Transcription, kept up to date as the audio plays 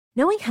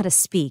Knowing how to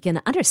speak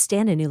and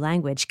understand a new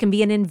language can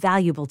be an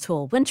invaluable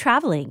tool when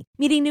traveling,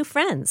 meeting new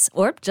friends,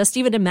 or just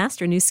even to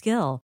master a new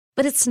skill.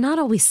 But it's not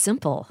always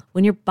simple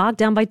when you're bogged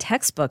down by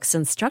textbooks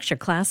and structured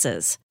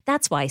classes.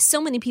 That's why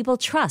so many people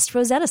trust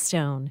Rosetta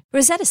Stone.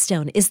 Rosetta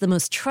Stone is the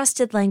most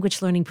trusted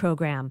language learning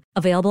program,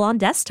 available on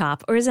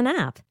desktop or as an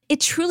app. It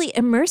truly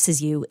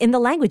immerses you in the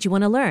language you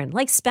want to learn,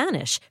 like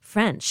Spanish,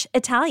 French,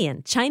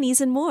 Italian,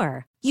 Chinese, and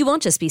more. You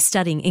won't just be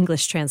studying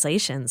English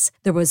translations.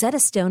 The Rosetta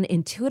Stone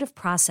intuitive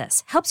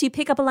process helps you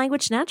pick up a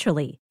language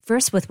naturally,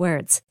 first with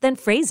words, then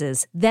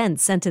phrases, then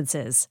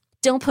sentences.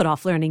 Don't put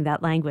off learning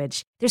that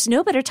language. There's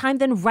no better time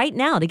than right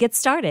now to get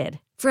started.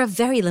 For a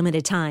very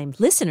limited time,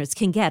 listeners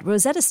can get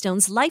Rosetta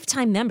Stone's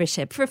lifetime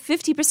membership for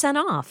 50%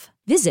 off.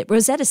 Visit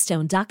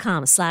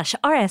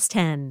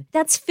rosettastone.com/rs10.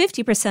 That's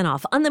 50%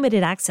 off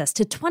unlimited access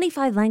to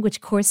 25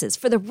 language courses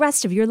for the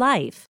rest of your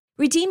life.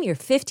 Redeem your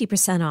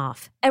 50%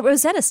 off at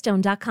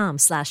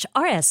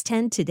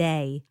rosettastone.com/rs10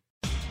 today.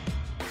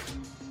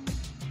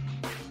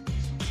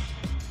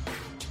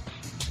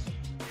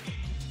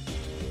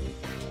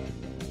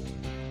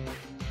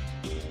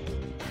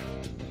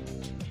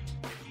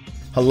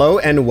 Hello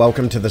and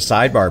welcome to the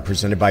Sidebar,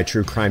 presented by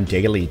True Crime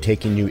Daily,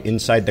 taking you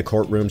inside the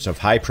courtrooms of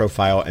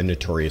high-profile and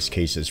notorious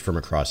cases from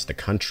across the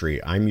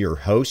country. I'm your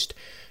host,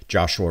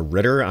 Joshua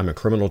Ritter. I'm a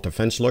criminal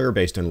defense lawyer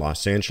based in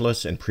Los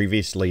Angeles and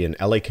previously an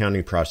LA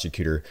County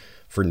prosecutor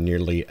for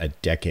nearly a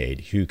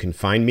decade. You can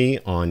find me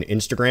on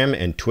Instagram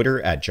and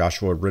Twitter at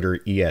Joshua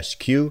Ritter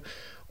ESQ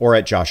or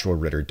at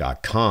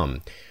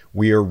joshuaritter.com.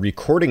 We are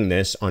recording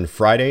this on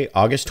Friday,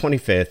 August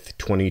 25th,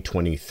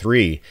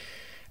 2023.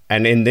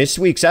 And in this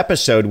week's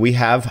episode, we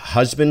have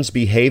husbands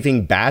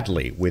behaving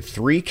badly, with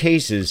 3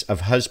 cases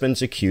of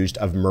husbands accused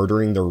of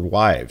murdering their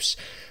wives.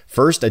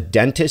 First, a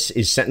dentist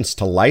is sentenced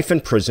to life in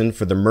prison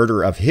for the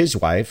murder of his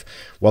wife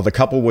while the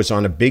couple was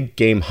on a big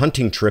game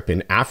hunting trip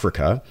in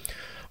Africa.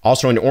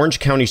 Also, an Orange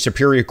County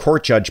Superior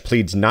Court judge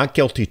pleads not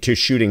guilty to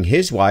shooting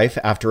his wife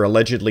after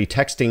allegedly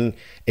texting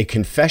a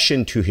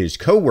confession to his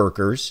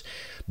co-workers.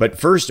 But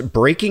first,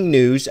 breaking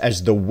news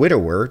as the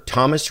widower,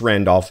 Thomas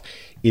Randolph,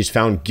 is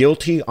found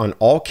guilty on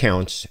all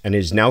counts and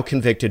is now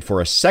convicted for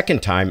a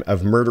second time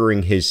of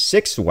murdering his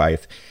 6th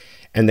wife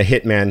and the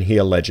hitman he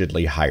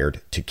allegedly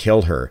hired to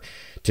kill her.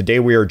 Today,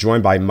 we are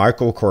joined by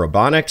Michael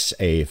Korobanics,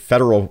 a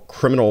federal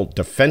criminal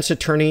defense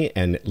attorney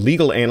and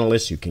legal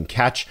analyst you can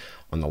catch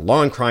on the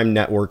Law and Crime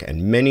Network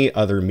and many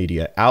other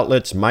media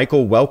outlets.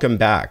 Michael, welcome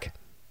back.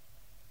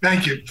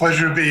 Thank you.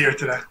 Pleasure to be here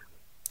today.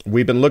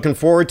 We've been looking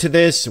forward to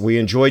this. We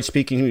enjoyed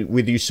speaking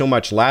with you so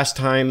much last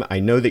time. I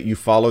know that you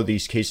follow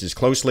these cases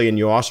closely, and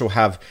you also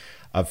have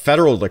a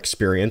federal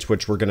experience,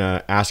 which we're going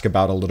to ask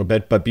about a little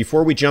bit. But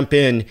before we jump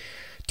in,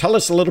 tell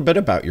us a little bit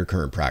about your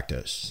current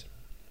practice.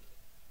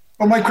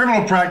 Well, my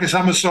criminal practice,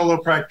 I'm a solo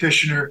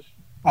practitioner.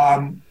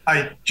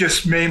 I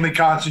just mainly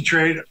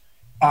concentrate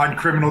on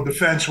criminal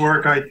defense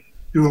work. I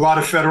do a lot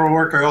of federal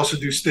work. I also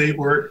do state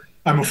work.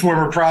 I'm a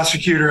former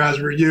prosecutor,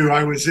 as were you.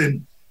 I was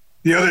in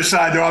the other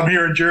side, though. I'm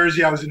here in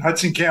Jersey. I was in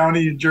Hudson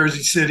County in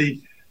Jersey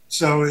City.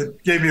 So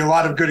it gave me a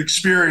lot of good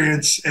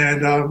experience,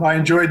 and I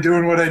enjoyed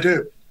doing what I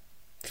do.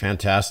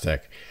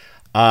 Fantastic.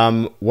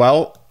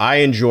 Well, I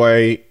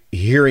enjoy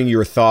hearing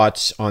your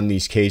thoughts on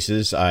these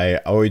cases. I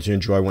always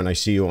enjoy when I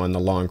see you on the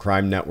Law and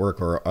Crime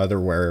Network or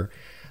other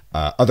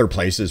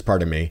places,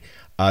 pardon me.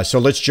 So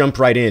let's jump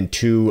right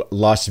into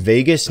Las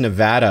Vegas,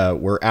 Nevada,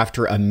 where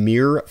after a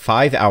mere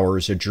 5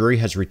 hours, a jury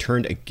has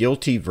returned a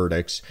guilty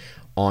verdict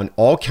on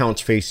all counts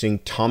facing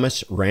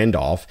Thomas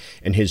Randolph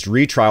and his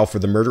retrial for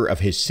the murder of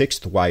his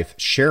 6th wife,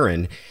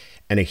 Sharon,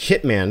 and a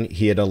hitman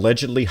he had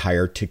allegedly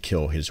hired to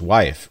kill his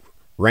wife.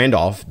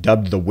 Randolph,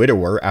 dubbed the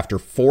widower after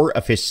 4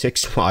 of his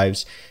 6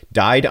 wives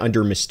died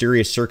under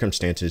mysterious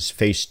circumstances,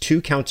 faced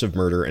 2 counts of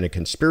murder and a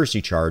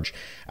conspiracy charge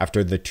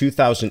after the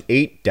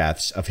 2008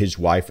 deaths of his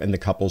wife and the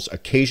couple's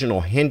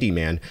occasional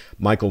handyman,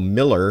 Michael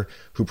Miller,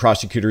 who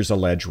prosecutors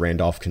allege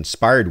Randolph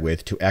conspired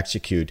with to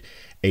execute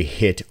a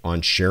hit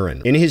on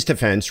Sharon. In his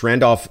defense,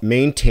 Randolph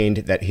maintained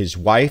that his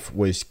wife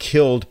was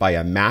killed by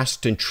a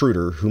masked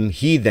intruder whom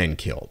he then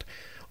killed,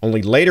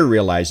 only later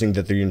realizing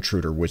that the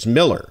intruder was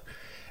Miller.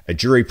 A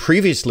jury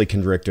previously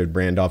convicted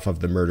Randolph of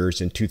the murders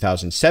in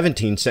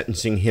 2017,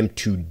 sentencing him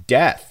to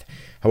death.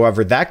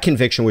 However, that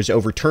conviction was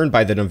overturned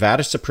by the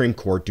Nevada Supreme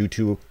Court due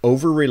to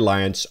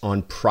over-reliance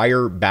on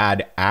prior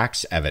bad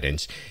acts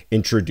evidence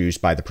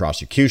introduced by the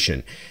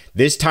prosecution.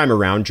 This time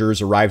around,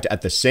 jurors arrived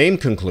at the same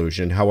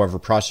conclusion. However,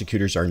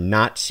 prosecutors are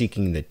not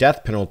seeking the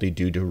death penalty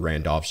due to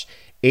Randolph's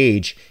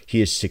age.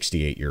 He is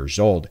 68 years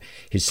old.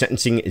 His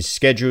sentencing is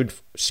scheduled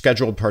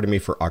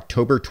for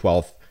October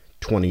 12th,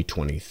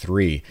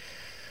 2023.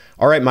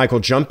 All right, Michael,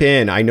 jump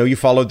in. I know you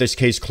followed this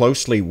case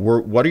closely.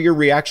 What are your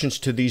reactions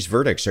to these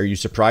verdicts? Are you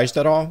surprised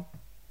at all?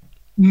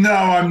 No,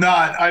 I'm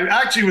not. I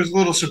actually was a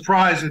little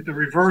surprised at the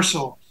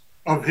reversal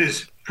of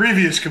his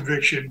previous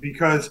conviction,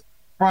 because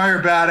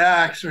prior bad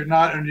acts are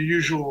not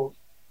unusual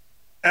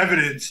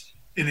evidence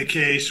in a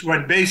case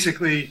when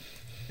basically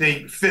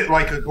they fit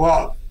like a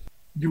glove.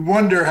 You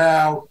wonder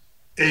how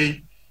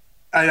a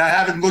I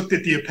haven't looked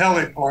at the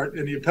appellate part,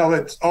 and the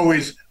appellate's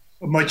always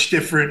a much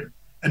different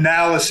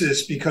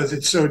analysis because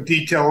it's so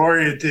detail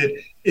oriented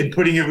in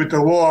putting it with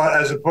the law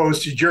as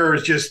opposed to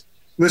jurors just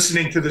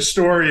listening to the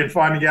story and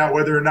finding out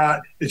whether or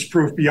not it's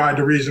proof beyond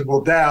a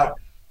reasonable doubt.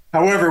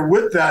 However,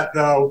 with that,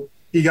 though,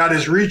 he got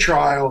his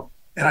retrial,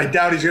 and I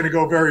doubt he's going to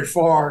go very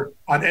far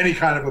on any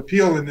kind of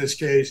appeal in this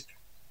case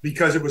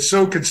because it was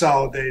so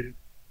consolidated.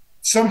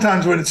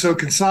 Sometimes when it's so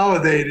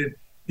consolidated,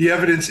 the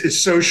evidence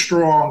is so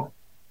strong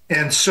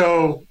and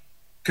so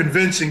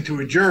convincing to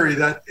a jury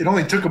that it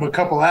only took them a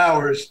couple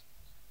hours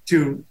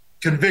to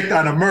convict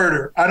on a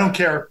murder. I don't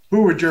care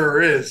who a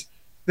juror is.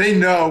 They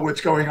know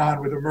what's going on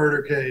with a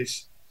murder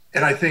case.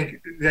 And I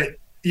think that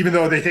even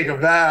though they take a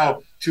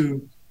vow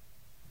to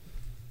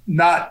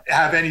not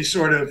have any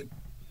sort of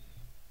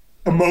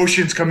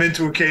emotions come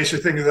into a case or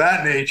things of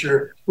that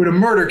nature, with a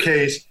murder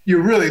case,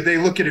 they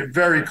look at it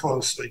very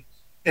closely.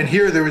 And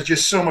here there was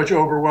just so much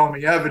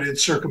overwhelming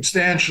evidence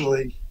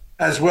circumstantially,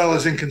 as well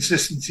as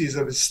inconsistencies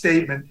of his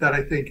statement, that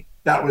I think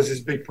that was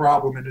his big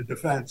problem in the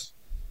defense.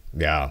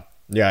 Yeah,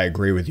 I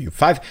agree with you.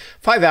 Five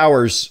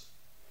hours,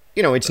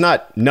 it's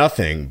not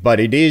nothing, but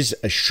it is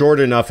a short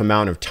enough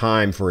amount of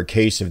time for a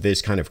case of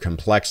this kind of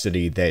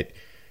complexity that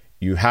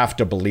you have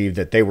to believe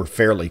that they were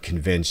fairly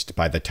convinced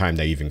by the time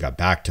they even got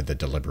back to the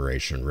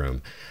deliberation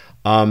room.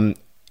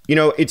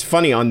 It's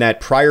funny, on that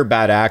prior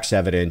bad acts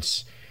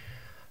evidence,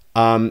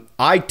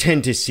 I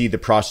tend to see the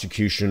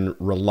prosecution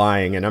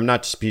relying, and I'm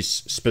not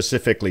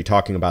specifically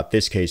talking about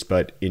this case,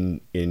 but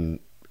in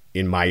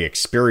my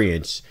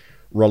experience,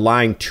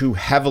 relying too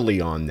heavily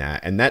on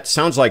that. And that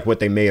sounds like what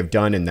they may have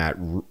done in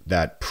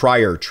that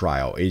prior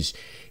trial.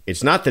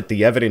 It's not that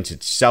the evidence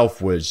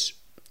itself was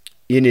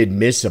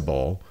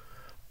inadmissible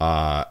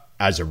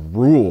as a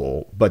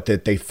rule, but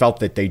that they felt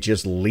that they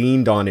just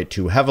leaned on it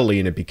too heavily,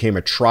 and it became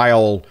a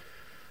trial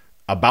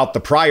about the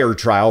prior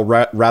trial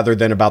rather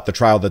than about the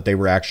trial that they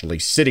were actually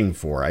sitting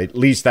for. At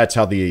least that's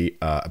how the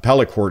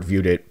appellate court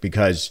viewed it,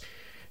 because,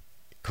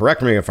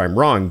 correct me if I'm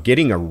wrong,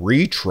 getting a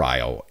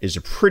retrial is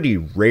a pretty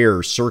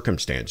rare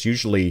circumstance.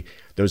 Usually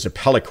those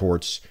appellate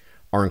courts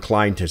are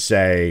inclined to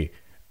say,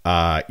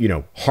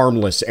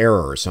 harmless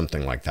error or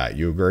something like that.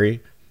 You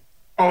agree?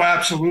 Oh,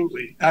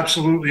 absolutely.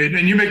 Absolutely.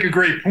 And you make a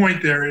great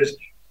point there is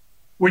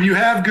when you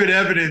have good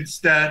evidence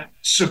that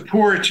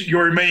supports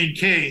your main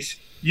case,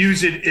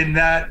 use it in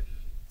that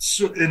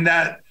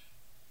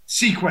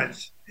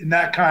sequence, in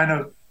that kind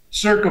of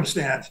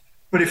circumstance.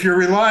 But if you're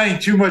relying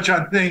too much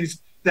on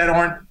things that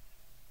aren't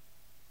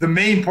the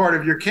main part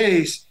of your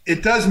case,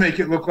 it does make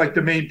it look like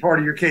the main part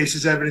of your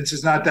case's evidence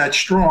is not that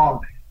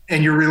strong.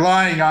 And you're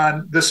relying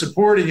on the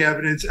supporting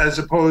evidence as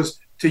opposed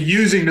to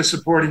using the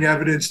supporting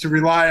evidence to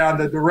rely on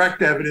the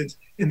direct evidence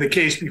in the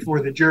case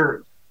before the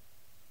jury.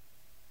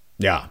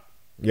 Yeah.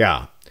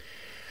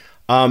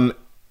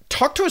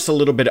 Talk to us a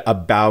little bit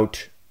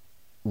about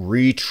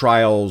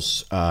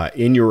retrials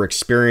in your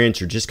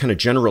experience, or just kind of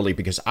generally,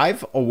 because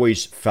I've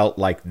always felt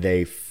like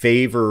they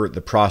favor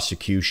the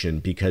prosecution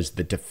because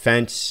the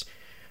defense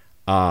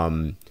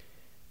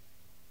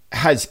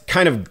has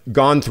kind of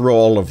gone through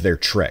all of their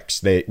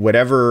tricks.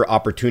 Whatever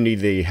opportunity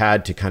they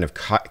had to kind of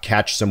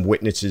catch some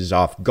witnesses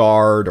off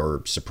guard,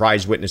 or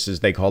surprise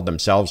witnesses they called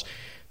themselves,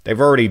 they've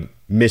already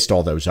missed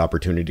all those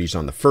opportunities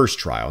on the first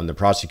trial, and the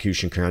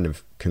prosecution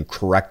can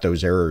correct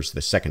those errors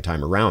the second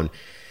time around.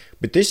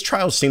 But this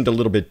trial seemed a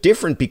little bit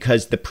different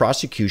because the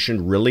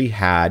prosecution really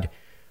had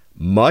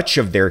much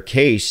of their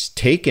case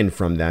taken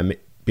from them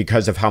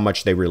because of how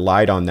much they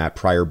relied on that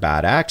prior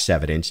bad acts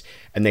evidence,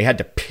 and they had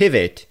to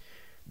pivot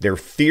their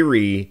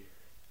theory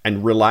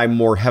and rely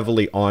more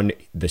heavily on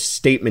the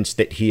statements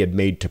that he had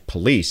made to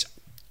police.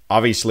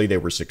 Obviously, they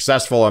were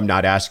successful. I'm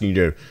not asking you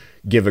to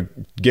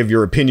give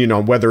your opinion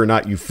on whether or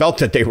not you felt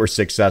that they were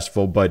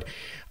successful, but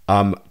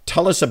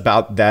tell us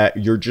about that.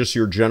 Your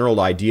general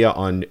idea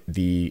on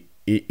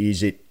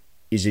is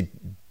it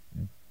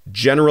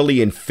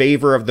generally in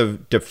favor of the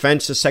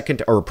defense a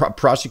second, or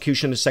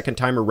prosecution a second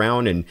time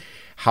around, and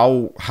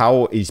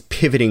how is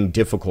pivoting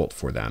difficult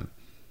for them?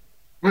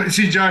 Well,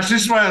 see, Josh,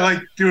 this is why I like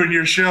doing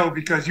your show,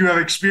 because you have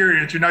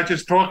experience. You're not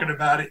just talking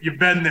about it. You've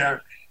been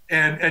there.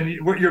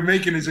 And what you're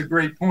making is a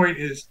great point.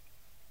 Is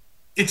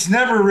it's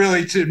never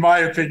really, in my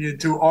opinion,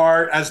 to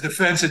our, as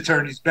defense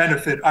attorneys,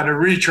 benefit on a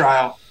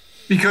retrial,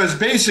 because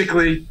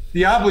basically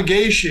the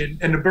obligation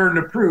and the burden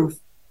of proof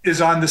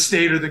is on the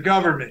state or the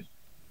government.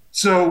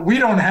 So we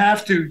don't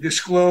have to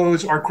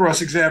disclose our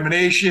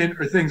cross-examination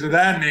or things of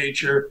that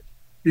nature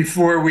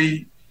before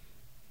we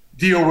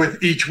deal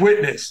with each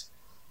witness.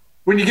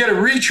 When you get a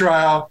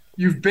retrial,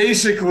 you've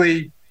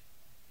basically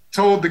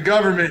told the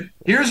government,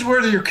 here's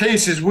where your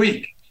case is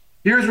weak.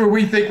 Here's where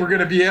we think we're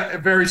going to be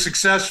very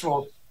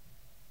successful.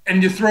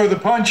 And you throw the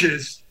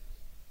punches.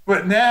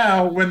 But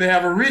now when they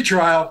have a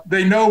retrial,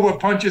 they know what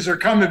punches are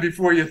coming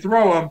before you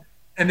throw them,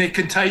 and they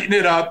can tighten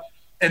it up,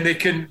 and they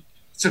can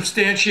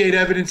substantiate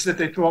evidence that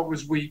they thought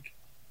was weak.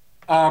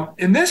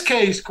 In this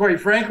case,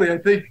 quite frankly, I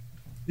think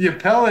the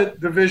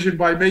appellate division,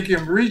 by making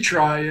them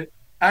retry it,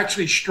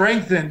 actually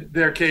strengthened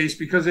their case,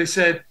 because they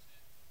said,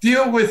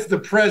 deal with the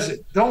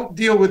present. Don't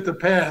deal with the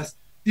past.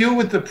 Deal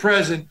with the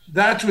present.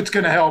 That's what's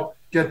going to help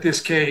get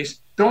this case.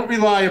 Don't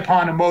rely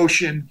upon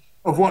emotion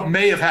of what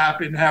may have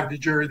happened, have the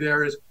jury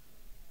there. Is,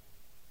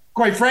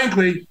 quite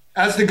frankly,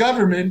 as the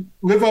government,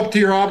 live up to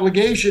your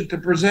obligation to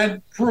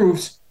present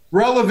proofs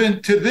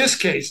relevant to this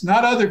case,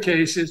 not other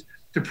cases,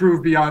 to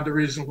prove beyond a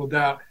reasonable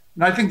doubt.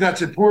 And I think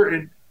that's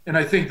important. And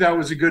I think that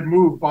was a good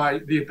move by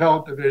the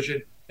appellate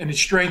division. And it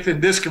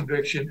strengthened this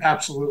conviction,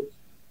 absolutely.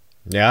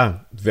 Yeah,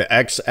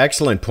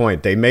 excellent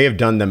point. They may have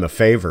done them a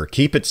favor.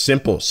 Keep it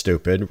simple,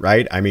 stupid,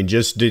 right? I mean,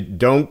 just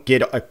don't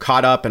get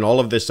caught up in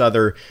all of this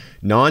other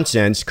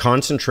nonsense.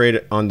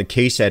 Concentrate on the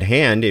case at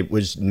hand. It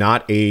was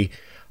not a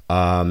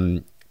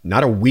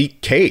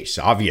weak case,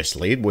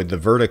 obviously, with the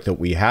verdict that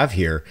we have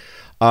here.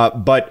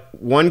 But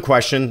one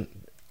question,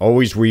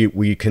 always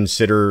we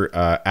consider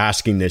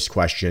asking this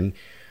question.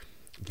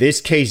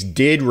 This case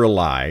did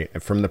rely,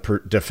 from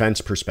the defense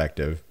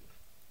perspective,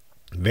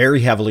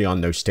 very heavily on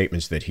those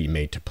statements that he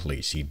made to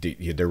police.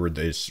 There were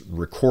this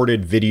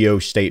recorded video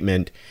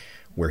statement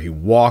where he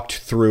walked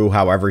through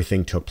how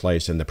everything took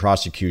place, and the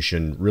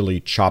prosecution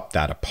really chopped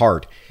that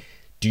apart.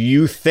 Do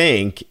you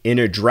think in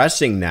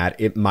addressing that,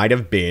 it might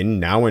have been,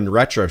 now in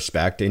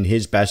retrospect, in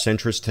his best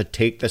interest to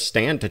take the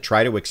stand to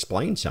try to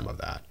explain some of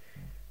that?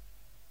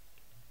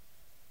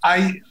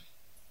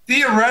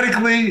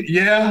 Theoretically,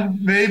 yeah,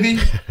 maybe.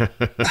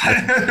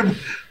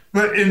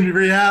 But in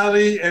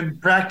reality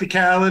and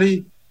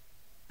practicality,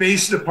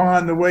 based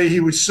upon the way he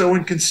was so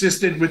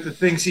inconsistent with the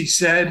things he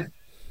said,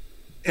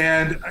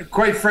 and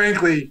quite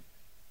frankly,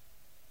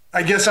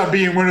 I guess I'm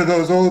being one of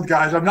those old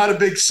guys. I'm not a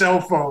big cell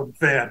phone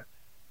fan.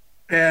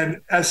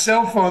 And as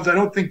cell phones, I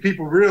don't think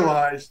people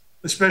realize,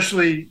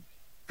 especially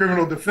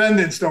criminal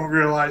defendants don't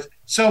realize,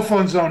 cell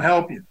phones don't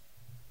help you.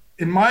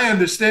 In my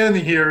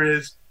understanding here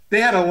is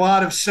they had a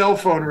lot of cell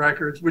phone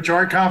records, which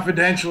aren't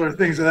confidential or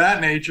things of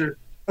that nature,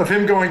 of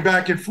him going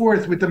back and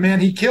forth with the man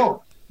he killed,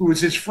 who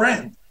was his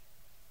friend.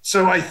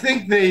 So I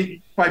think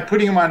by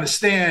putting him on the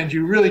stand,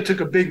 you really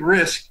took a big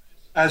risk,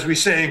 as we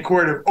say in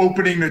court, of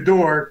opening the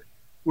door,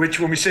 which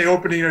when we say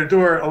opening the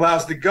door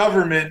allows the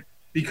government,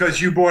 because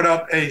you brought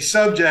up a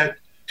subject,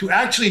 to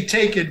actually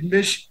take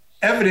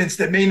evidence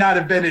that may not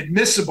have been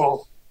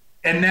admissible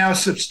and now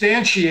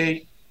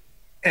substantiate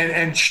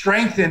and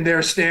strengthen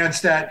their stance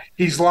that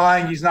he's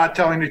lying, he's not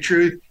telling the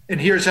truth,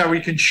 and here's how we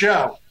can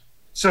show.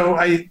 So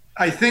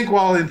I think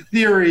while in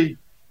theory,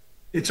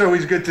 it's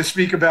always good to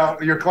speak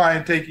about your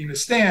client taking the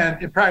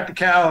stand, in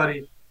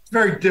practicality, it's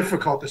very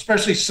difficult,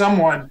 especially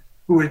someone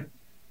who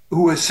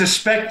was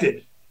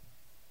suspected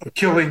of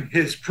killing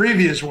his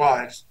previous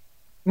wives.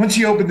 Once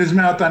he opened his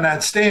mouth on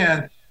that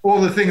stand,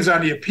 all the things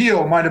on the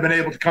appeal might have been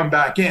able to come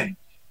back in.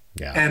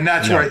 Yeah. And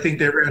that's where I think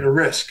they ran a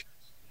risk.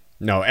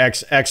 No,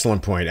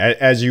 excellent point.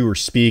 As you were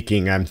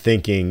speaking, I'm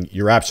thinking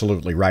you're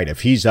absolutely right.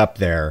 If he's up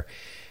there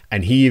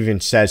and he even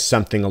says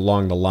something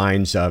along the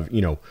lines of,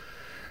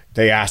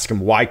 they ask him,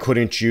 why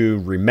couldn't you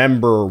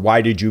remember?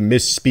 Why did you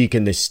misspeak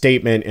in this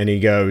statement? And he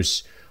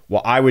goes,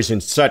 well, I was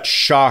in such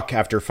shock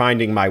after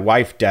finding my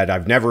wife dead.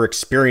 I've never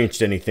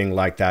experienced anything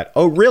like that.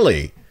 Oh,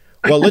 really?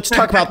 Well, let's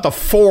talk about the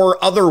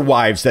 4 other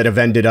wives that have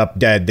ended up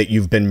dead that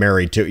you've been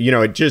married to.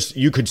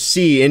 You could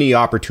see any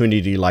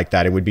opportunity like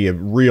that. It would be a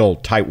real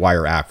tight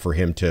wire act for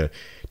him to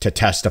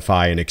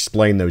testify and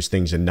explain those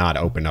things and not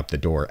open up the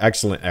door.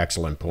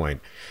 Excellent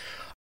point.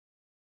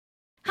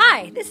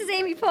 Hi, this is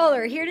Amy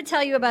Poehler, here to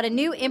tell you about a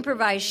new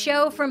improvised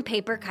show from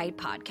Paper Kite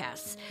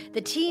Podcasts, the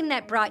team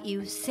that brought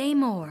you Say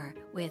More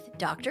with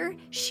Dr.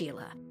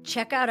 Sheila.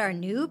 Check out our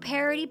new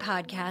parody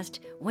podcast,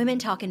 Women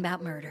Talking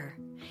About Murder.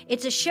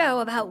 It's a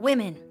show about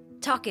women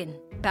talking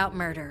about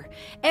murder.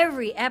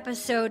 Every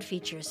episode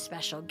features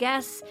special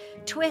guests,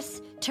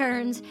 twists,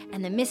 turns,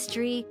 and the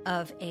mystery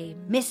of a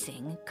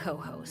missing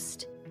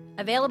co-host.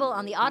 Available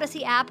on the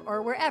Odyssey app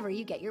or wherever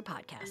you get your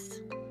podcasts.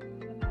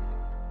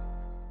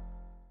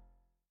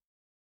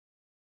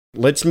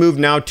 Let's move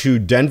now to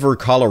Denver,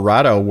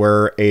 Colorado,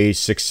 where a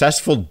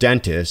successful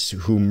dentist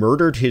who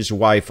murdered his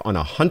wife on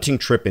a hunting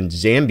trip in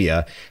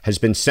Zambia has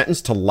been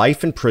sentenced to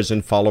life in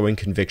prison following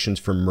convictions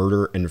for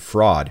murder and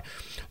fraud.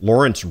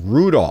 Lawrence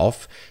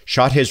Rudolph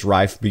shot his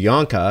wife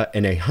Bianca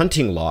in a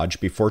hunting lodge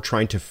before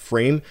trying to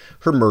frame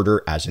her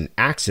murder as an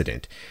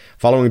accident.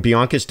 Following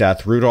Bianca's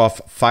death,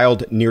 Rudolph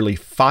filed nearly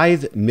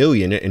 $5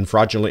 million in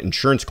fraudulent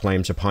insurance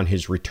claims upon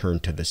his return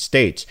to the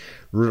States.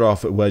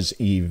 Rudolph was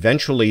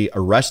eventually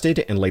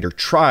arrested and later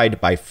tried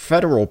by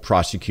federal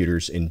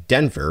prosecutors in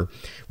Denver,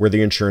 where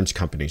the insurance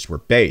companies were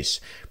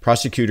based.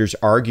 Prosecutors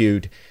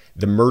argued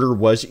the murder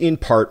was in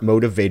part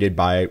motivated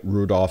by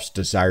Rudolph's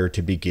desire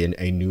to begin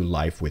a new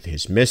life with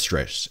his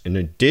mistress. In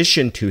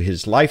addition to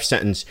his life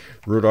sentence,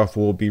 Rudolph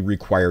will be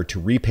required to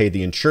repay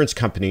the insurance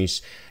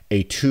companies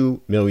a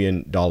 $2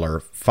 million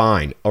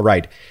fine. All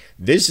right,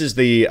 this is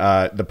the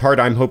part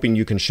I'm hoping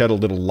you can shed a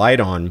little light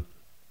on,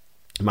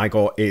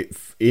 Michael.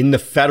 In the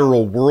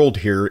federal world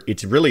here,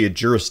 it's really a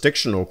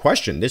jurisdictional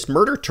question. This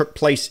murder took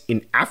place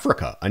in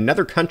Africa,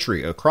 another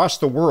country across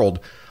the world.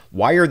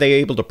 Why are they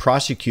able to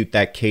prosecute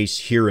that case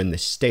here in the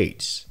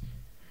States?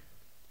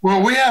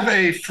 Well, we have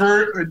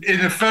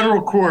in the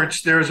federal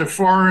courts, there is a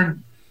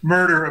foreign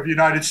murder of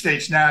United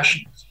States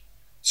nationals.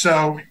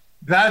 So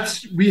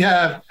we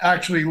have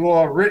actually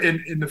law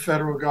written in the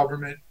federal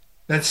government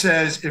that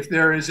says if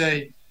there is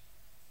a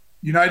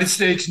United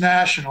States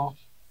national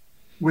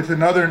with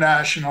another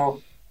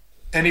national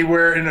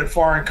anywhere in a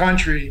foreign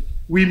country,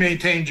 we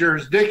maintain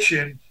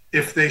jurisdiction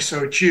if they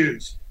so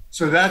choose.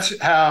 So that's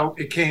how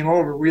it came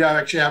over. We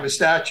actually have a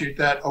statute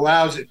that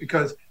allows it,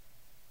 because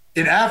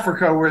in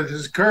Africa where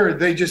this occurred,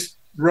 they just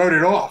wrote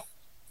it off.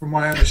 From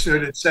what I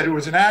understood, it said it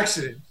was an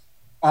accident.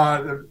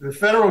 The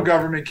federal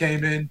government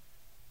came in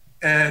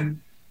and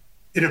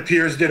it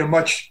appears did a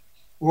much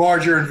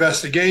larger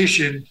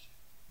investigation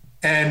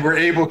and were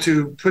able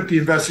to put the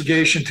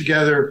investigation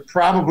together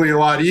probably a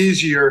lot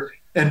easier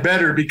and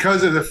better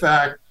because of the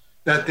fact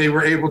that they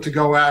were able to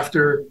go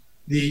after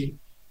the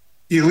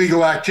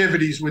illegal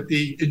activities with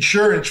the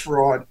insurance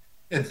fraud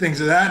and things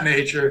of that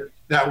nature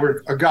that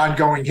were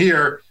ongoing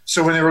here.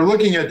 So when they were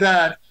looking at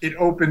that, it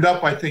opened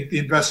up, I think, the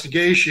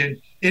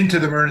investigation into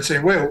the murder and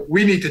saying, well,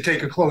 we need to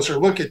take a closer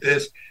look at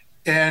this.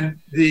 And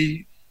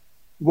the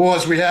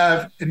laws we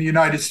have in the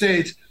United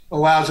States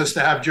allows us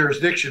to have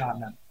jurisdiction on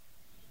them.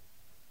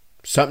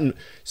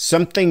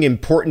 Something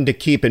important to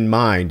keep in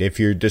mind if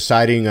you're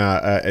deciding,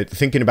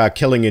 thinking about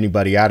killing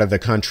anybody out of the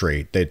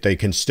country, that they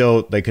can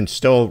still,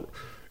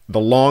 the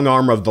long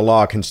arm of the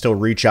law can still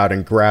reach out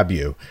and grab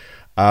you.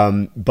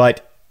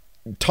 But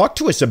talk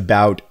to us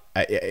about,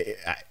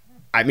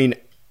 I mean,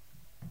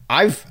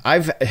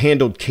 I've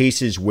handled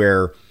cases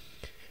where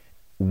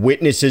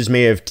witnesses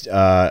may have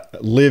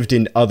lived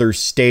in other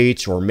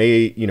states, or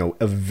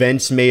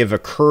events may have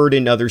occurred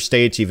in other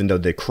states, even though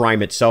the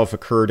crime itself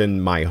occurred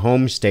in my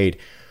home state.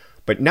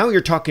 But now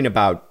you're talking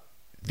about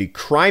the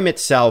crime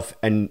itself,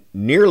 and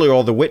nearly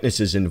all the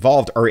witnesses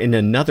involved are in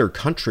another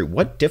country.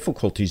 What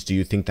difficulties do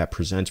you think that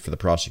presents for the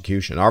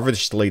prosecution?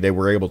 Obviously, they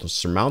were able to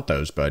surmount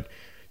those, but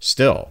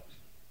still.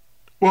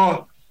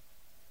 Well,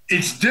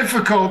 it's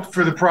difficult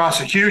for the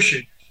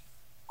prosecution.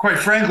 Quite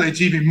frankly,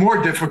 it's even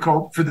more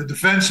difficult for the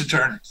defense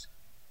attorneys,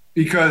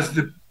 because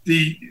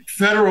the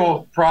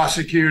federal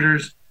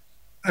prosecutors,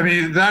 I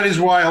mean, that is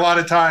why a lot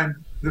of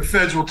time the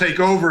feds will take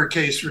over a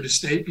case for the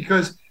state,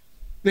 because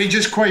they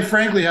just quite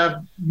frankly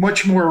have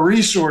much more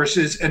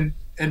resources and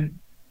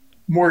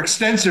more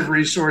extensive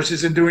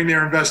resources in doing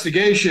their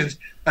investigations,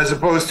 as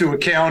opposed to a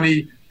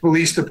county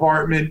police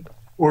department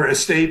or a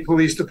state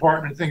police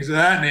department, things of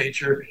that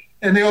nature.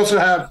 And they also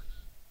have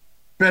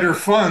better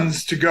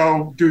funds to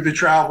go do the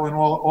travel and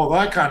all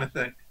that kind of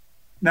thing.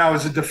 Now,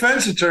 as a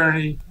defense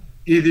attorney,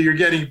 either you're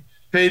getting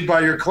paid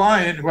by your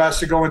client, who has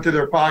to go into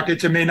their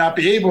pockets and may not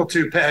be able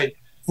to pay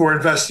for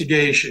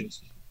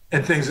investigations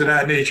and things of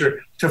that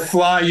nature, to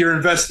fly your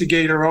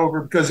investigator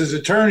over, because as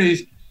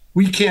attorneys,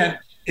 we can't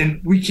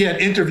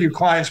interview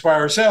clients by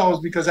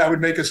ourselves, because that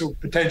would make us a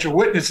potential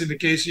witness in the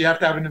case. You have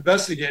to have an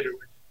investigator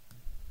with.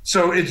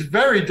 So it's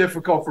very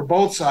difficult for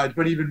both sides,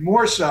 but even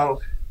more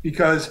so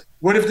because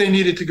what if they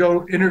needed to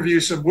go interview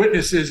some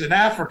witnesses in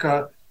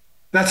Africa?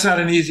 That's not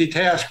an easy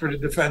task for the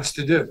defense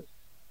to do.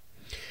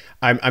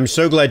 I'm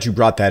so glad you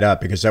brought that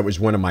up, because that was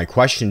one of my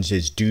questions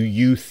is, do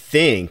you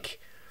think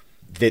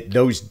that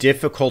those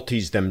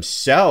difficulties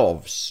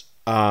themselves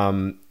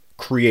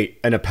create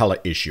an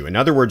appellate issue? In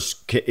other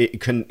words,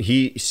 can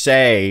he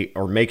say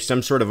or make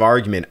some sort of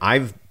argument,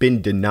 I've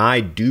been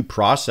denied due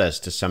process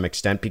to some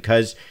extent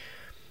because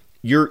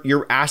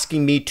you're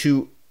asking me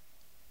to,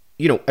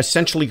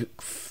 essentially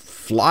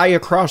fly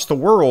across the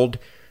world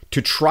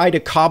to try to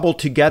cobble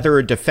together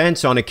a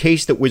defense on a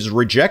case that was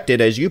rejected,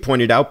 as you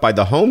pointed out, by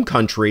the home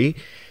country.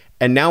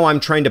 And now I'm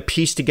trying to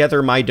piece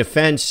together my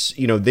defense,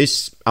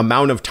 this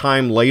amount of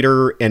time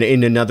later and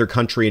in another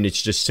country. And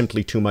it's just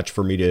simply too much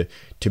for me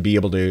to be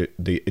able to,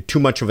 too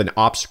much of an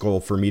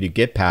obstacle for me to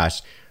get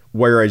past.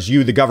 Whereas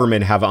you, the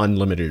government, have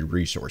unlimited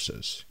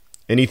resources.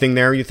 Anything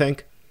there, you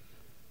think?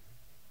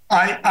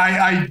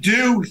 I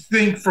do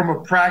think from a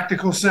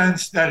practical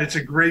sense that it's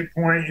a great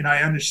point, and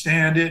I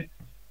understand it.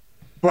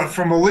 But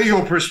from a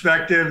legal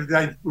perspective,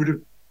 I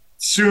would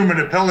assume an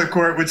appellate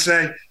court would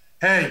say,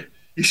 hey,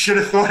 you should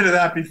have thought of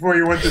that before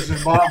you went to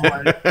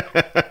Zimbabwe.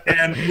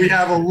 And we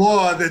have a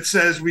law that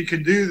says we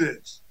can do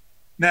this.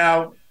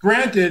 Now,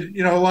 granted,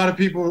 a lot of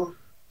people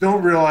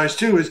don't realize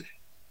too is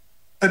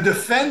a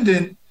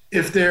defendant,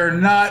 if they're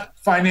not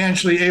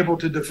financially able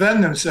to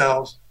defend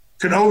themselves,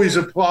 can always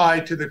apply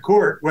to the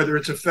court, whether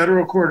it's a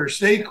federal court or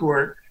state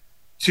court,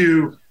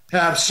 to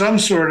have some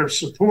sort of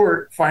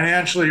support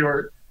financially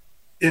or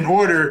in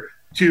order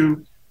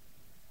to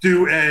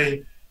do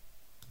a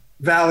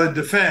valid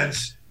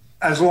defense,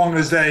 as long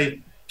as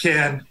they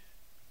can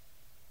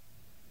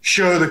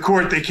show the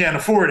court they can't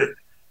afford it.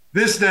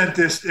 This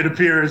dentist, it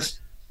appears,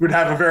 would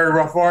have a very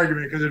rough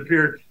argument, because it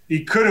appeared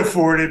he could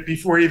afford it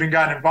before he even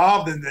got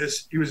involved in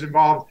this. He was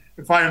involved,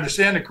 if I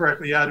understand it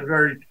correctly, he had a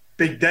very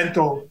big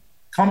dental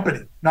company.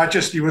 Not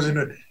just he wasn't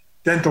a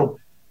dental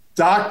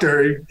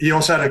doctor, he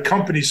also had a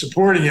company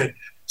supporting it.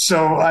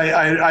 So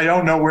I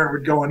don't know where it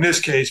would go in this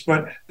case,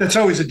 but that's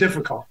always a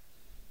difficult.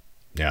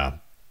 Yeah.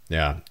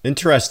 Yeah.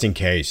 Interesting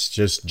case,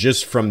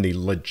 just from the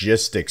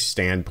logistics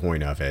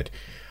standpoint of it.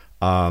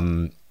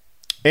 Anyhow.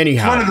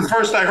 It's one of the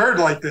first I heard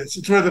like this.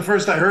 It's one of the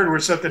first I heard where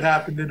something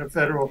happened in a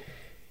federal,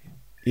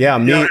 yeah,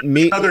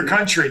 another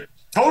country.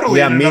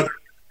 Totally in another.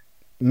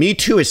 Me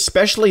too,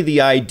 especially the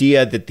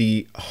idea that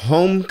the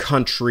home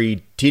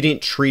country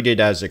didn't treat it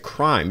as a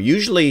crime.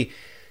 Usually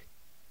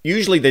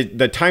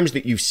the times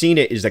that you've seen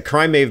it is that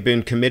crime may have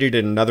been committed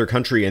in another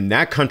country and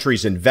that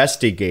country's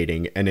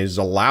investigating and is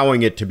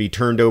allowing it to be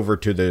turned over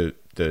to the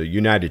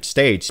United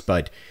States.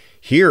 But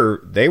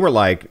here they were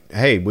like,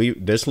 hey,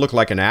 this looked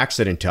like an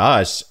accident to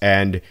us.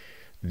 And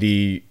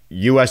the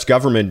U.S.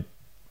 government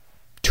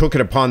took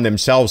it upon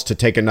themselves to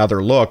take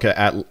another look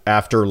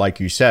after, like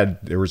you said,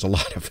 there was a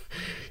lot of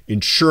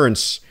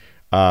insurance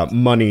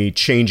money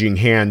changing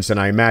hands. And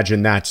I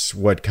imagine that's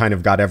what kind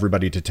of got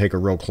everybody to take a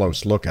real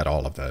close look at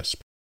all of this.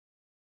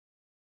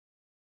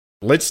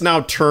 Let's now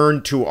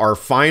turn to our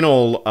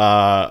final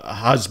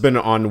husband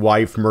on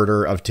wife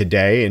murder of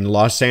today in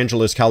Los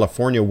Angeles,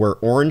 California, where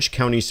Orange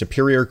County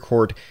Superior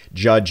Court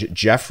Judge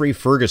Jeffrey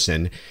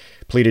Ferguson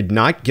pleaded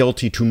not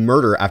guilty to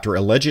murder after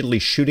allegedly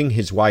shooting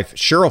his wife,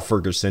 Cheryl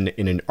Ferguson,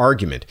 in an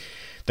argument.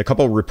 The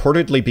couple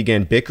reportedly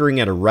began bickering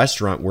at a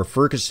restaurant where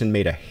Ferguson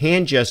made a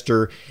hand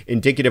gesture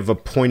indicative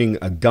of pointing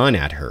a gun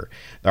at her.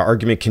 The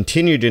argument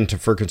continued into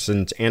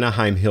Ferguson's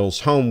Anaheim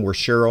Hills home, where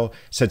Cheryl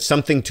said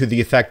something to the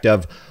effect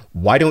of,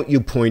 "Why don't you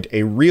point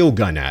a real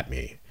gun at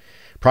me?"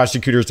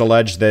 Prosecutors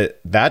allege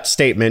that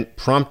statement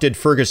prompted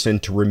Ferguson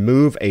to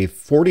remove a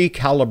 .40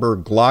 caliber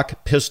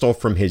Glock pistol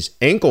from his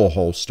ankle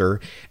holster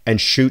and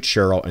shoot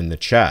Cheryl in the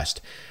chest.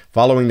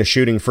 Following the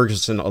shooting,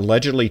 Ferguson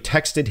allegedly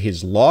texted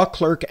his law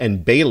clerk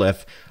and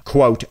bailiff,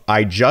 quote,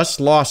 "I just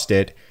lost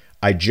it.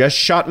 I just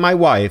shot my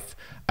wife.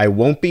 I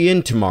won't be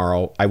in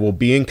tomorrow. I will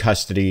be in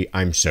custody.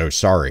 I'm so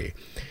sorry."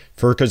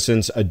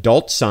 Ferguson's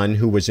adult son,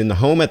 who was in the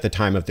home at the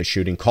time of the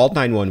shooting, called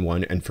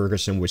 911, and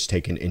Ferguson was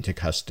taken into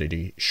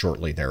custody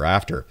shortly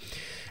thereafter.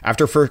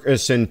 After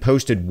Ferguson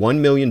posted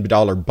 $1 million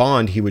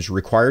bond, he was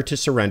required to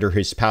surrender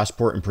his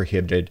passport and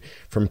prohibited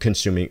from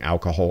consuming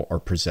alcohol or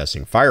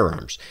possessing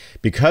firearms.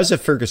 Because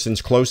of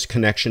Ferguson's close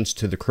connections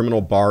to the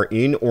criminal bar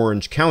in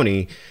Orange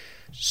County,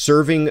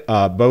 serving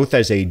both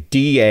as a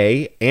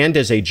DA and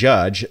as a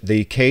judge,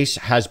 the case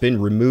has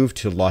been removed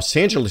to Los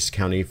Angeles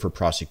County for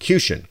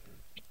prosecution.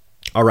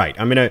 All right,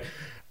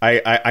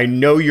 I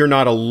know you're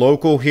not a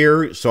local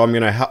here, so I'm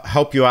going to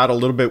help you out a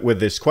little bit with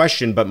this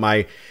question. But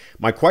my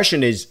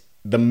question is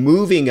the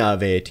moving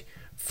of it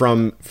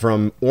from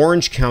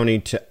Orange County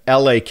to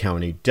LA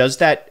County. Does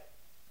that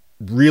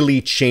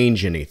really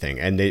change anything?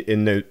 And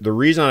the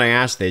reason I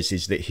ask this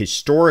is that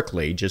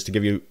historically, just to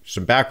give you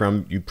some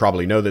background, you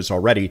probably know this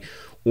already,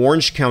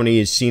 Orange County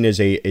is seen as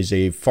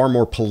a far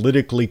more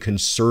politically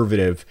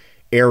conservative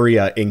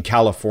area in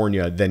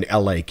California than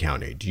LA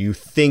County. Do you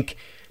think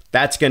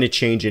that's going to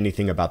change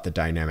anything about the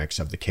dynamics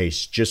of the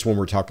case, just when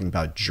we're talking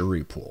about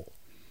jury pool?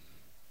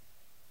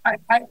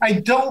 I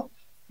don't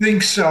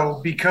think so,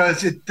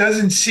 because it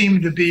doesn't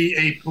seem to be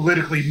a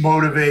politically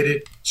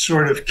motivated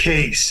sort of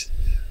case.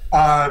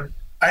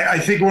 I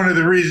think one of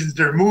the reasons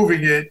they're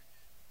moving it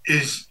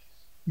is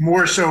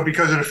more so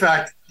because of the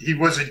fact he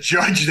was a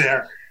judge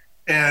there.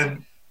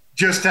 And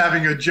just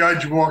having a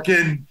judge walk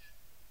in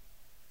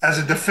as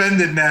a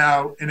defendant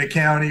now in a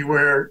county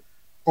where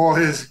all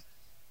his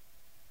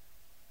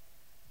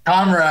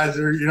comrades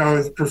or,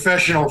 his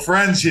professional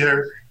friends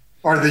here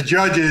are the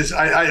judges,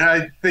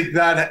 I think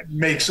that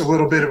makes a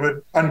little bit of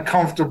an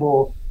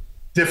uncomfortable,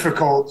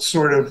 difficult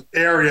sort of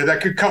area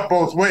that could cut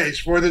both ways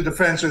for the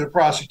defense or the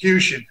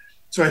prosecution.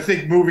 So I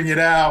think moving it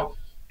out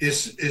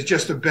is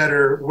just a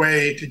better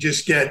way to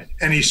just get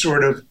any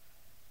sort of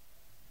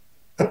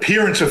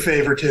appearance of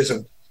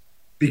favoritism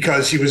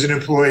because he was an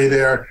employee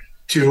there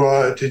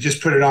to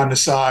just put it on the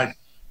side.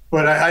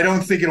 But I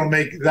don't think it'll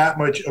make that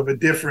much of a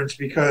difference,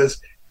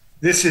 because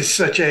this is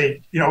such a,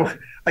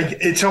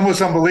 it's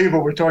almost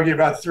unbelievable. We're talking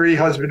about 3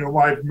 husband and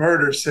wife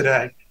murders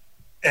today,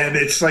 and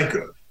it's like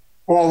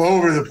all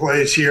over the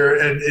place here.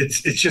 And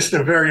it's just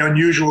a very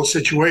unusual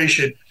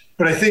situation.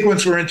 But I think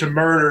once we're into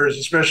murders,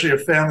 especially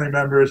of family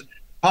members,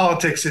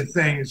 politics and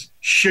things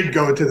should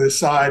go to the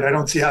side. I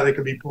don't see how they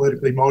could be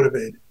politically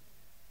motivated.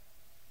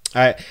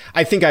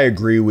 I think I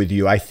agree with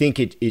you. I think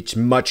it's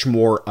much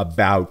more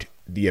about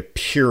the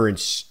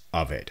appearance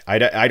of it.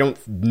 I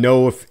don't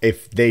know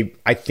if they,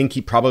 I think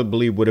he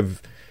probably would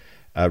have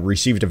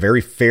received a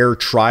very fair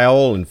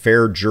trial and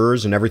fair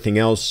jurors and everything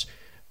else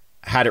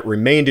had it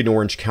remained in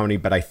Orange County,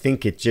 but I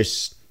think it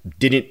just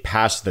didn't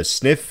pass the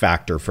sniff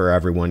factor for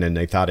everyone, and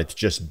they thought it's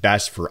just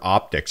best for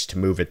optics to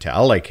move it to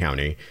LA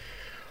County.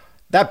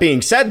 That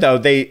being said, though,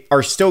 they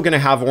are still going to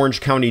have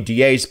Orange County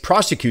DAs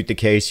prosecute the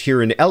case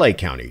here in LA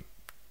County.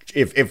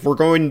 If we're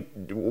going,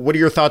 what are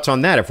your thoughts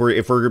on that? If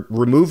we're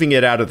removing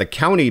it out of the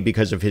county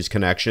because of his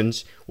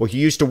connections, well, he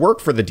used to work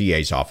for the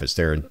DA's office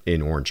there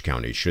in Orange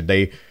County. Should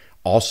they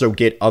also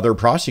get other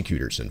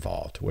prosecutors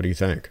involved? What do you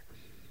think?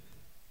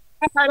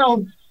 I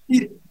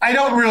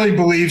don't really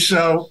believe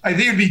so. I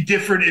think it'd be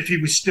different if he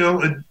was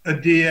still a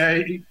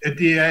DA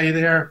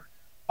there.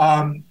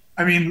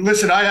 I mean,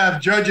 listen, I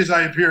have judges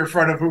I appear in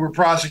front of who were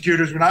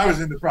prosecutors when I was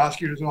in the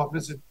prosecutor's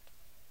office, and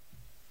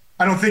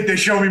I don't think they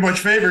show me much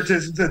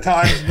favoritism at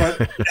times,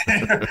 but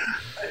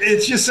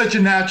it's just such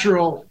a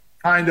natural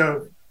kind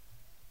of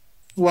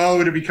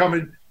flow to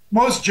becoming.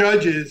 Most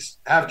judges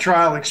have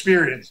trial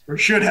experience, or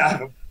should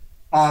have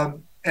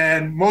them,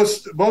 and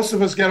most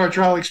of us get our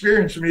trial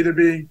experience from either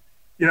being,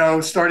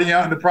 starting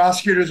out in the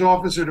prosecutor's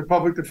office or the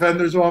public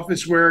defender's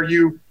office, where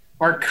you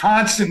are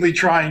constantly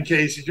trying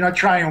cases. You're not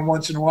trying them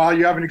once in a while.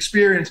 You have an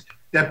experience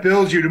that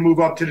builds you to move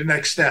up to the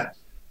next step.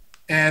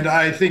 And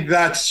I think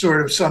that's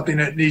sort of something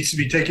that needs to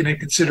be taken into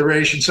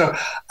consideration. So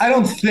I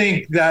don't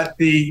think that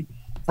the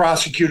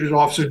prosecutor's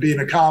office would be in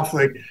a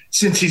conflict,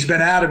 since he's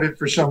been out of it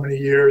for so many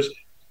years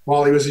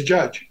while he was a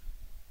judge.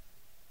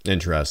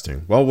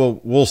 Interesting. Well,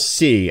 we'll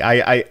see.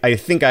 I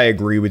think I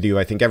agree with you.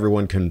 I think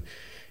everyone can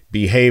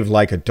behave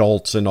like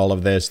adults in all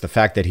of this. The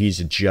fact that he's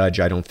a judge,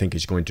 I don't think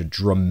is going to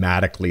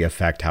dramatically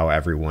affect how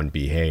everyone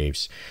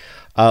behaves.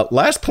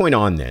 Last point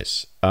on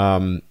this.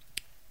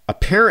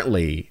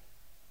 Apparently,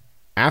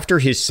 after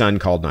his son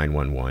called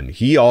 911,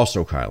 he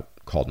also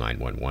called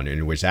 911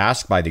 and was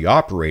asked by the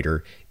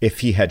operator if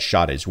he had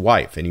shot his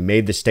wife. And he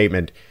made the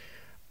statement,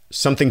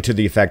 something to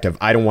the effect of,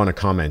 I don't want to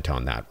comment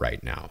on that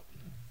right now.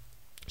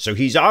 So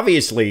he's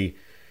obviously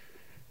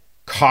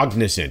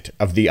cognizant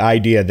of the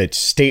idea that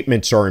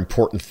statements are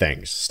important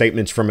things,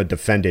 statements from a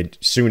defendant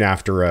soon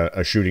after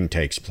a shooting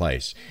takes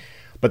place.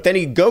 But then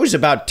he goes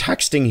about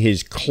texting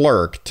his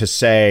clerk to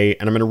say,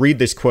 and I'm going to read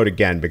this quote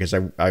again because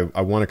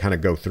I want to kind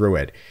of go through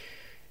it.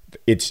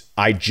 It's,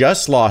 I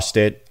just lost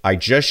it. I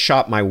just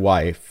shot my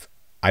wife.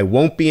 I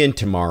won't be in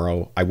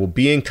tomorrow. I will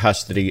be in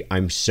custody.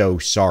 I'm so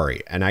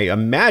sorry. And I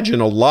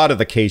imagine a lot of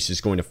the case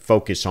is going to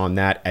focus on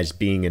that as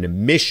being an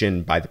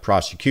admission by the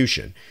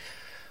prosecution.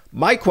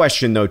 My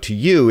question, though, to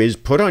you is,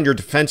 put on your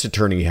defense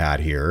attorney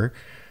hat here.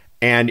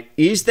 And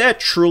is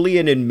that truly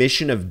an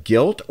admission of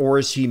guilt, or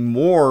is he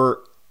more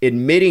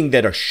admitting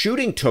that a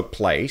shooting took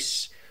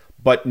place,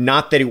 but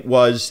not that it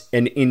was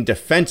an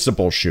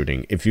indefensible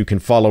shooting, if you can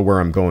follow where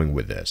I'm going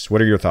with this?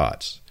 What are your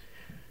thoughts?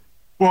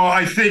 Well,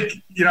 I think,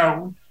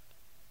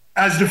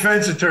 as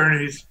defense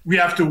attorneys, we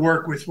have to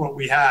work with what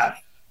we have.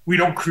 We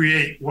don't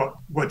create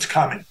what's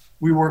coming.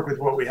 We work with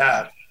what we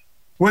have.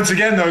 Once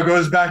again, though, it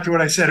goes back to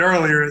what I said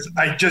earlier, is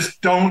I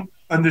just don't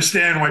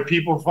understand why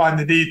people find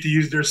the need to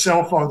use their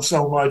cell phone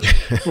so much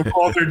when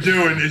all they're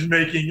doing is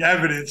making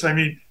evidence. I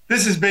mean,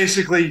 this is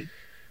basically,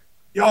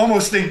 you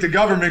almost think the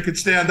government could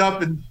stand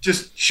up and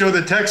just show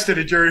the text to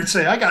the jury and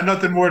say, I got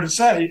nothing more to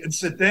say, and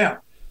sit down.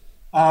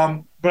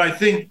 But I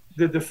think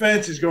the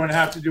defense is going to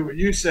have to do what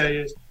you say,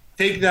 is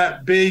take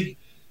that big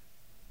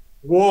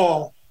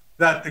wall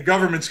that the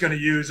government's going to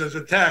use as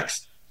a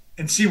text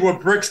and see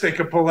what bricks they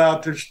could pull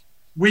out to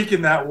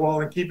weaken that wall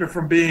and keep it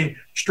from being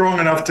strong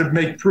enough to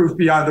make proof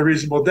beyond a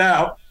reasonable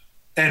doubt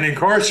and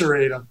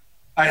incarcerate him.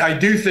 I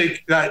do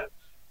think that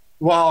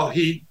while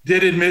he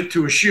did admit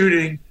to a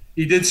shooting,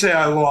 he did say,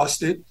 I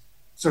lost it.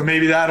 So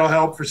maybe that'll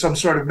help for some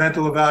sort of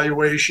mental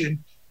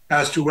evaluation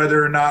as to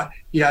whether or not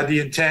he had the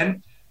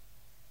intent.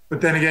 But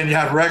then again, you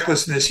have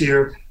recklessness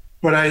here.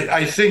 But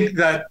I think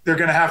that they're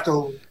going to have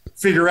to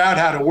figure out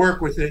how to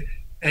work with it.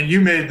 And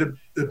you made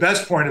the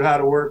best point of how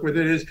to work with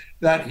it, is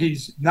that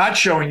he's not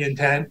showing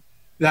intent,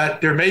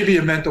 that there may be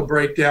a mental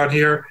breakdown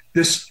here.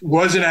 This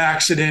was an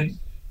accident.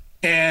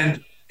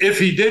 And if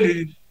he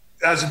did,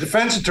 as a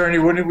defense attorney,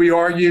 wouldn't we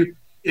argue,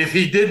 if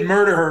he did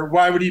murder her,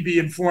 why would he be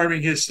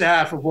informing his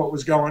staff of what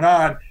was going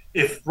on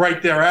if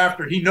right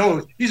thereafter he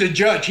knows, he's a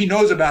judge, he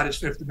knows about his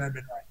Fifth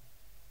Amendment right?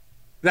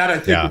 That, I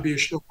think, would be a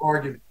strong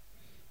argument.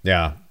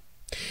 Yeah.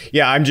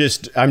 Yeah, I'm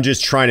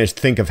just trying to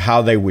think of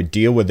how they would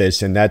deal with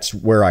this, and that's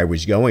where I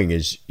was going.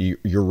 Is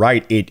you're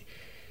right.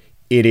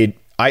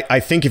 I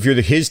think if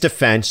you're his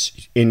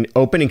defense, in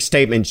opening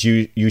statements,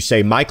 you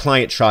say, my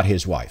client shot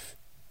his wife.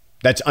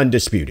 That's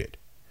undisputed.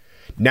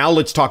 Now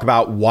let's talk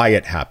about why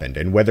it happened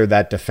and whether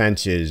that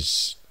defense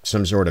is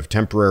some sort of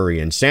temporary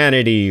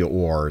insanity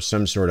or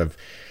some sort of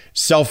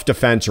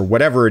self-defense or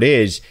whatever it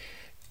is.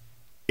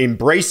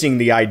 Embracing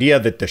the idea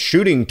that the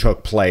shooting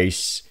took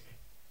place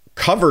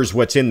covers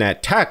what's in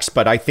that text,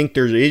 but I think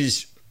there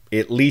is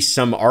at least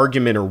some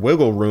argument or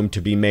wiggle room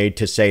to be made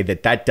to say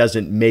that that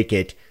doesn't make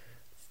it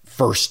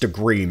first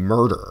degree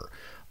murder,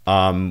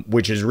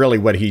 which is really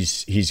what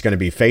he's going to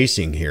be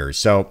facing here.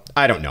 So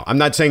I don't know. I'm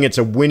not saying it's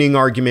a winning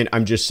argument.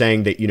 I'm just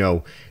saying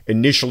that,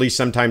 initially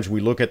sometimes we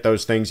look at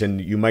those things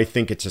and you might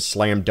think it's a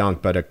slam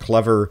dunk, but a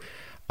clever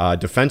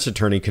defense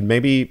attorney could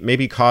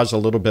maybe cause a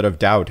little bit of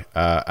doubt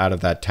out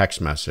of that text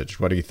message.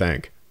 What do you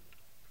think?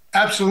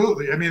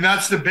 Absolutely. I mean,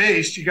 that's the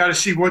base. You got to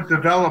see what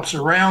develops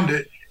around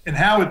it and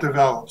how it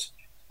develops.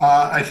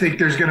 I think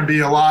there's going to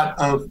be a lot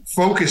of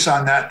focus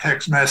on that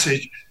text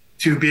message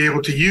to be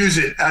able to use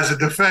it as a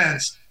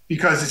defense,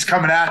 because it's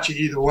coming at you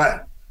either way.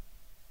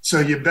 So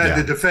you bet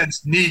the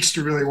defense needs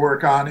to really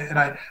work on it. And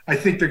I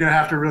think they're going to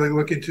have to really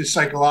look into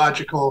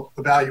psychological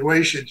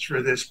evaluations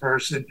for this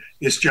person,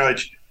 this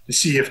judge, to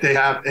see if they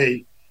have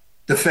a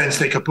defense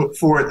they could put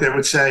forth that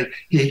would say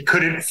he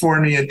couldn't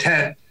form the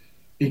intent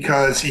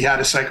because he had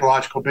a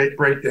psychological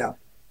breakdown.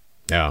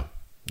 Yeah.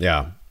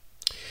 Yeah.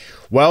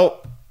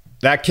 Well,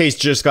 that case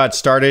just got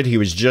started. He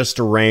was just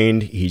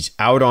arraigned. He's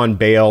out on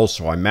bail,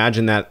 so I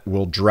imagine that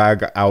will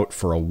drag out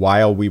for a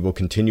while. We will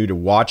continue to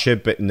watch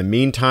it, but in the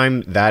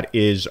meantime, that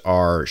is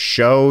our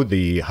show,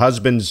 the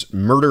Husbands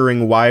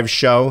Murdering Wives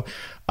show.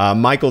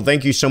 Michael,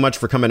 thank you so much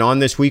for coming on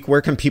this week.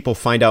 Where can people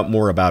find out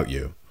more about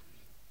you?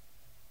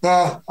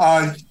 Well,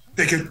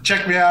 they can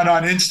check me out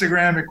on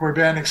Instagram at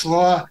Corbanix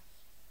Law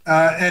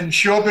and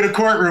show up at a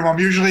courtroom. I'm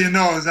usually in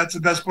those. That's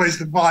the best place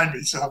to find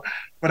me. So,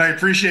 but I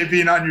appreciate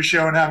being on your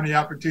show and having the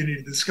opportunity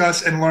to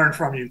discuss and learn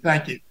from you.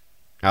 Thank you.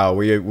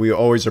 We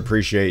always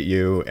appreciate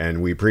you,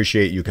 and we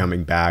appreciate you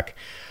coming back.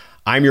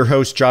 I'm your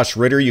host, Josh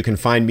Ritter. You can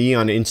find me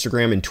on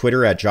Instagram and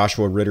Twitter at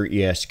Joshua Ritter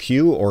ESQ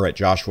or at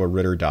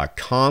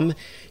joshuaritter.com.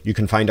 You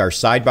can find our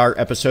Sidebar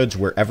episodes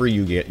wherever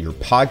you get your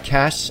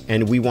podcasts,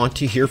 and we want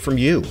to hear from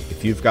you.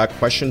 If you've got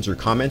questions or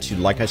comments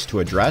you'd like us to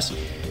address,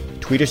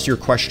 tweet us your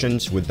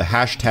questions with the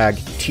hashtag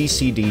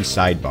TCD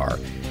Sidebar.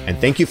 And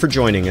thank you for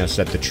joining us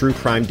at the True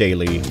Crime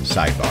Daily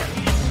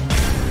Sidebar.